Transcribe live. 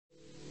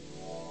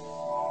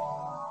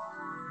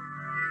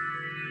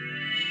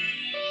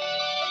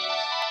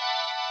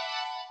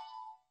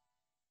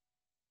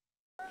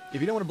If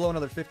you don't want to blow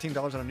another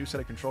 $15 on a new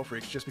set of control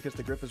freaks just because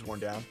the grip is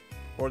worn down,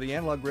 or the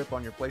analog grip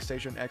on your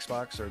PlayStation,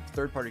 Xbox, or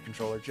third-party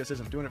controller just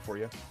isn't doing it for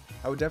you,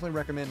 I would definitely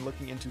recommend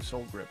looking into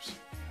SoldGrips.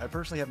 I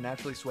personally have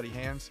naturally sweaty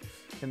hands,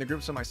 and the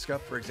grips on my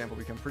scuff, for example,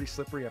 become pretty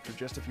slippery after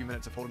just a few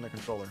minutes of holding the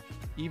controller,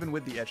 even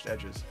with the etched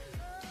edges.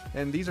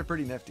 And these are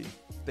pretty nifty.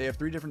 They have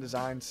 3 different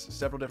designs,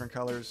 several different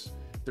colors,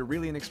 they're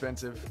really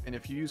inexpensive, and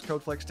if you use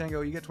code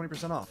FlexTango, you get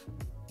 20% off.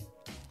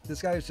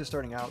 This guy is just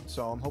starting out,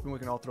 so I'm hoping we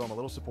can all throw him a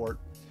little support.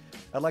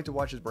 I'd like to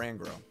watch his brand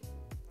grow.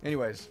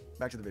 Anyways,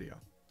 back to the video.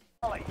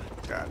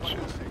 Gotcha.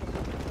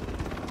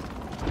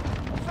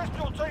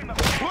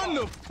 What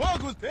the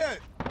fuck was that?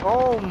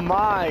 Oh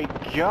my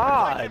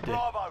god!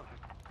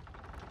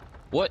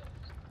 What?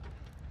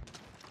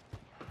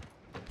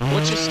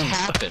 What just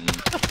happened?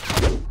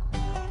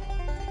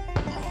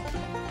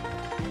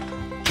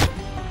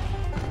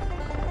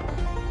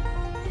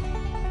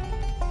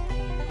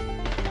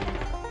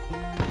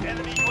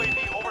 Enemy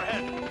UAV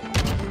overhead.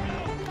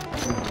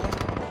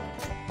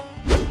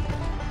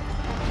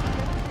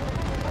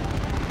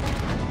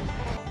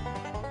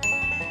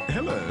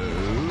 Hello.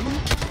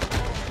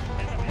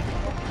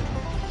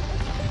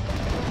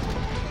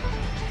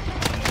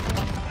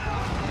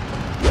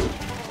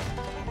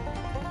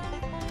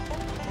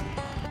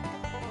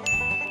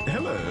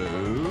 Hello.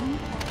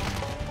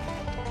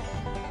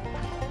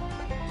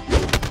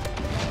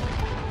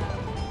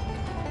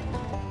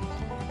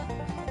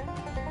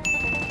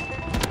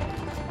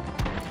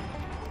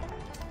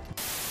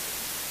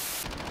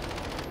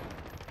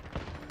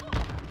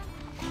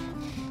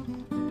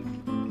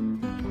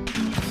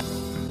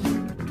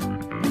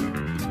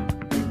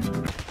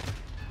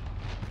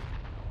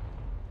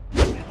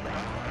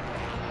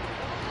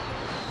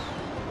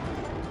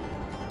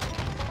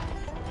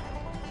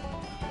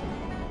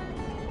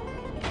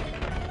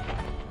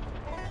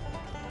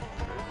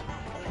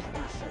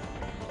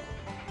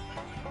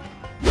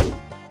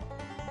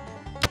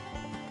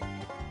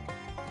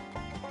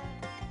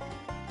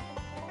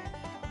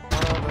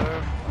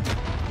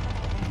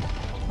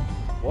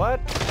 What?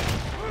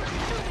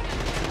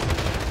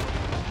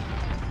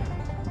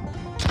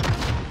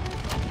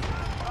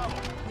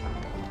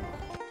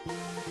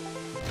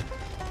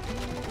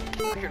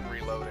 Freaking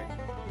reloading.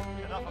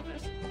 Enough of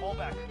this. Fall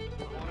back.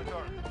 We'll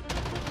return.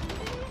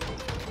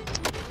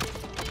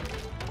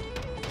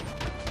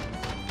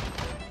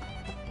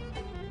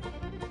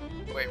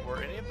 Wait,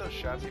 were any of those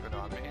shots even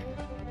on me?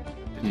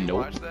 Did you Nope.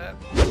 watch that?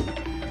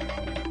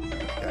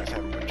 Guys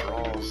having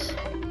withdrawals.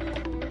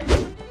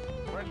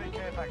 Friendly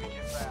care package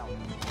inbound.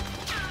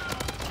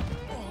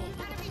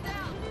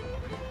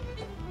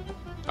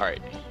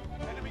 Alright.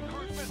 Enemy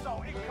cruise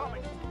missile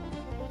incoming.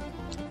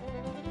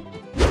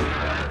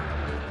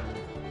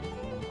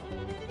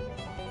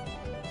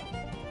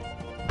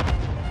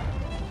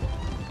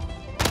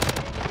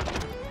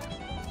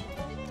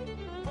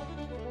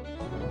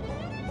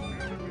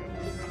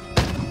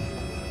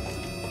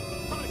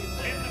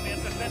 Enemy at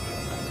the center.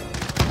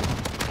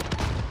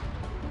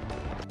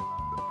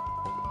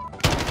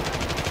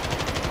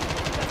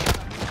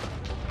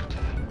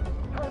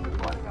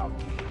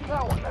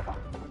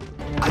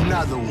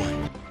 Another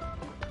one.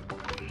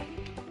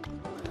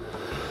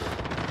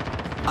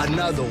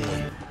 Another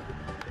one.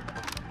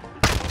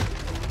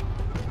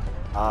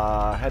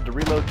 Had to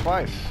reload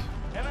twice.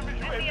 Enemy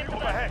UAV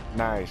overhead.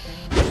 Nice.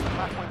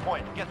 Halfway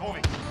point. Get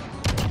moving.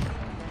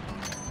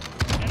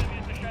 Enemy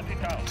at the shanty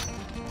town.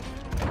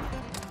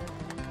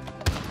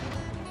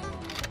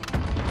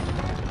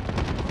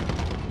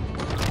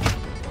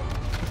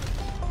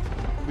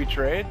 We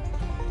trade?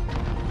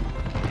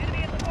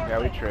 Yeah,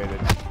 we traded.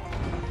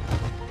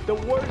 The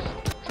worst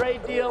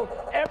trade deal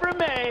ever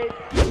made.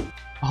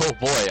 Oh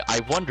boy, I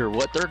wonder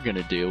what they're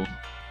gonna do.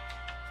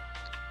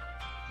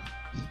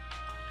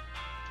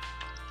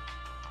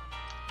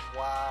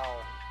 Wow.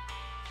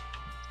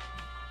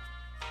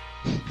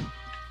 You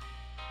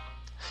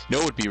know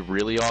what would be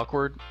really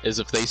awkward? Is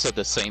if they said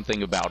the same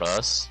thing about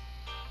us.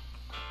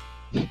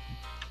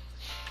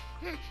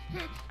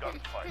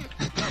 Gunfight.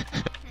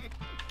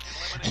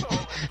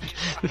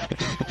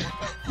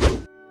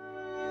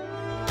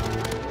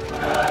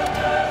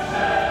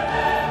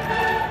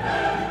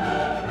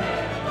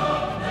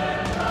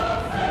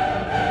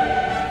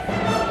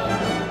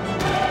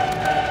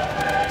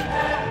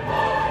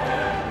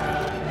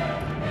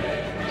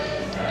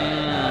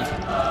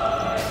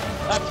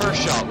 That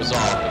first shot was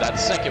off, but that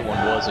second one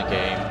was a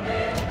game.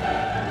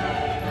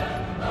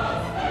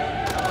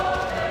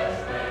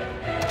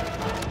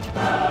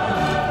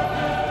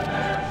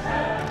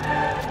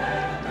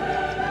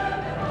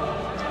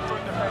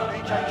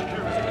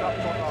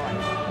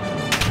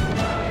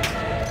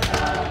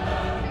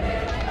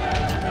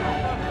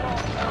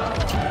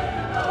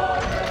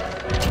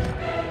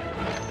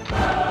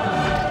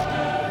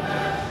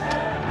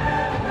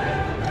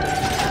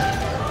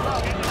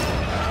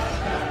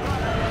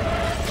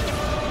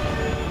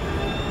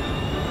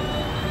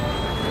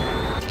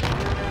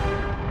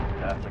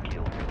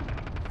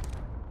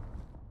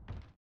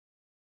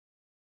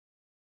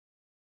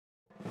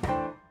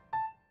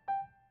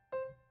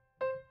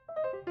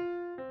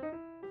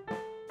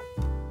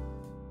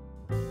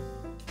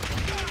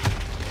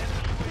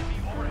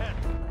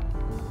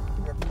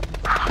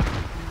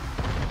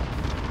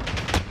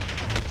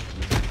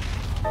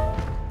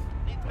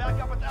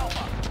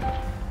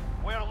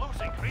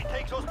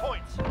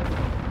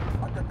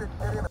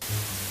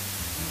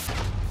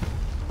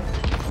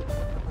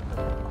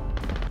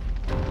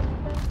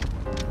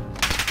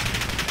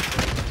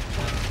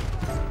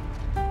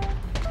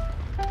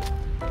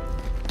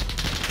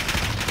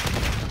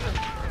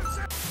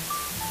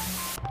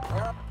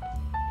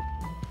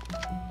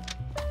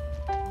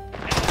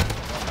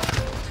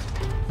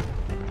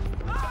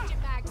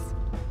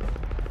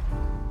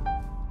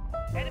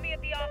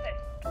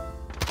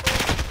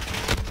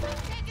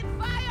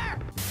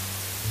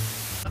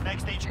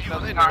 No,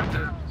 they nerfed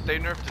it. They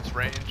nerfed its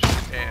range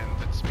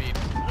and its speed.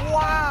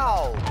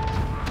 Wow!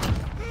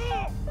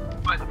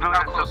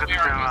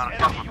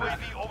 Enemy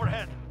UAV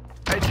overhead.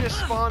 I just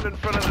spawned in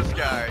front of this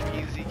guy.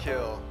 Easy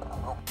kill.